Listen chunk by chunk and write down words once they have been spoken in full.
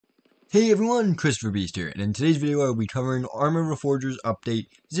Hey everyone, Christopher Beast here, and in today's video I will be covering Arma Reforger's update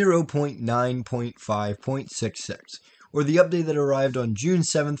 0.9.5.66, or the update that arrived on June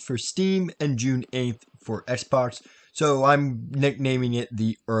 7th for Steam and June 8th for Xbox, so I'm nicknaming it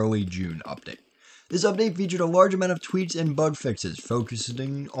the Early June update. This update featured a large amount of tweaks and bug fixes,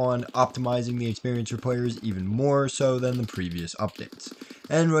 focusing on optimizing the experience for players even more so than the previous updates,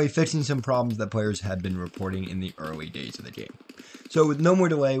 and really fixing some problems that players had been reporting in the early days of the game. So with no more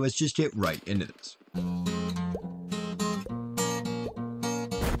delay, let's just get right into this.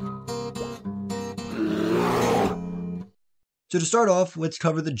 So to start off, let's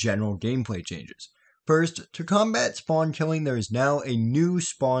cover the general gameplay changes. First, to combat spawn killing, there is now a new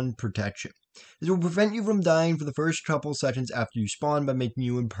spawn protection. This will prevent you from dying for the first couple seconds after you spawn by making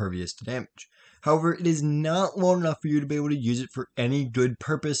you impervious to damage. However, it is not long enough for you to be able to use it for any good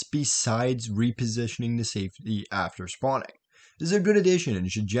purpose besides repositioning to safety after spawning. This is a good addition and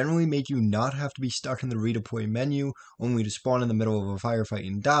should generally make you not have to be stuck in the redeploy menu only to spawn in the middle of a firefight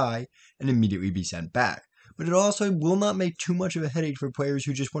and die and immediately be sent back. But it also will not make too much of a headache for players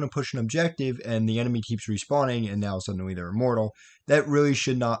who just want to push an objective and the enemy keeps respawning and now suddenly they're immortal. That really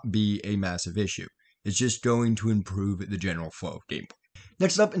should not be a massive issue. It's just going to improve the general flow of gameplay.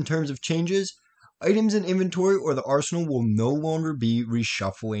 Next up, in terms of changes, items in inventory or the arsenal will no longer be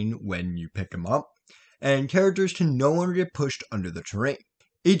reshuffling when you pick them up, and characters can no longer get pushed under the terrain.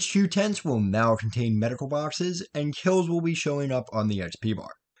 HQ tents will now contain medical boxes, and kills will be showing up on the XP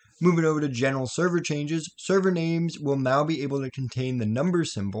bar. Moving over to general server changes, server names will now be able to contain the number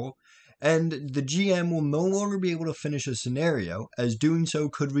symbol, and the GM will no longer be able to finish a scenario, as doing so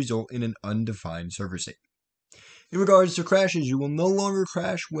could result in an undefined server state. In regards to crashes, you will no longer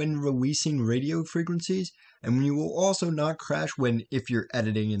crash when releasing radio frequencies, and you will also not crash if you're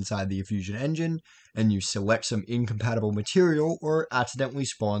editing inside the Fusion engine and you select some incompatible material or accidentally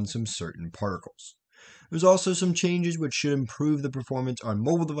spawn some certain particles. There's also some changes which should improve the performance on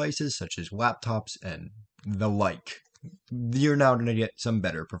mobile devices such as laptops and the like. You're now going to get some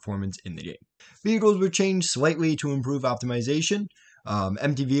better performance in the game. Vehicles were changed slightly to improve optimization.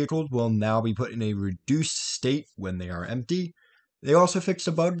 Empty vehicles will now be put in a reduced state when they are empty. They also fixed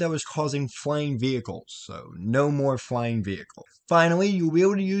a bug that was causing flying vehicles, so no more flying vehicles. Finally, you'll be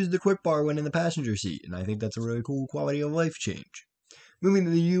able to use the quick bar when in the passenger seat, and I think that's a really cool quality of life change. Moving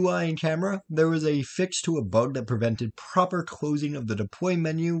to the UI and camera, there was a fix to a bug that prevented proper closing of the deploy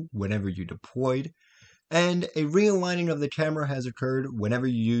menu whenever you deployed, and a realigning of the camera has occurred whenever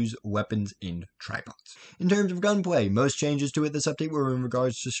you use weapons in tripods. In terms of gunplay, most changes to it this update were in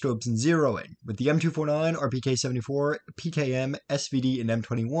regards to scopes and zeroing, with the M249, RPK-74, PKM, SVD, and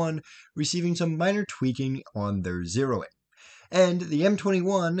M21 receiving some minor tweaking on their zeroing. And the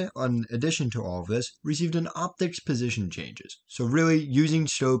M21, in addition to all of this, received an optics position changes. So really, using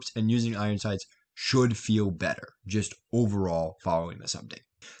scopes and using iron sights should feel better, just overall following this update.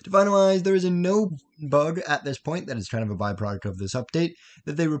 To finalize, there is no bug at this point that is kind of a byproduct of this update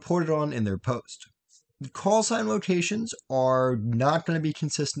that they reported on in their post. The call sign locations are not going to be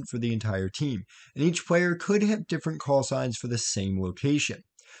consistent for the entire team, and each player could have different call signs for the same location.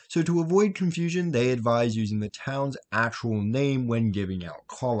 So to avoid confusion, they advise using the town's actual name when giving out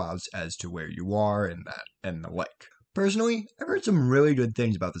callouts as to where you are and the like. Personally, I've heard some really good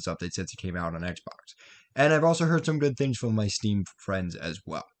things about this update since it came out on Xbox, and I've also heard some good things from my Steam friends as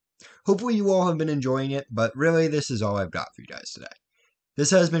well. Hopefully you all have been enjoying it, but really this is all I've got for you guys today.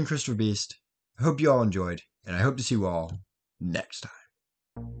 This has been Christopher Beast. I hope you all enjoyed, and I hope to see you all next time.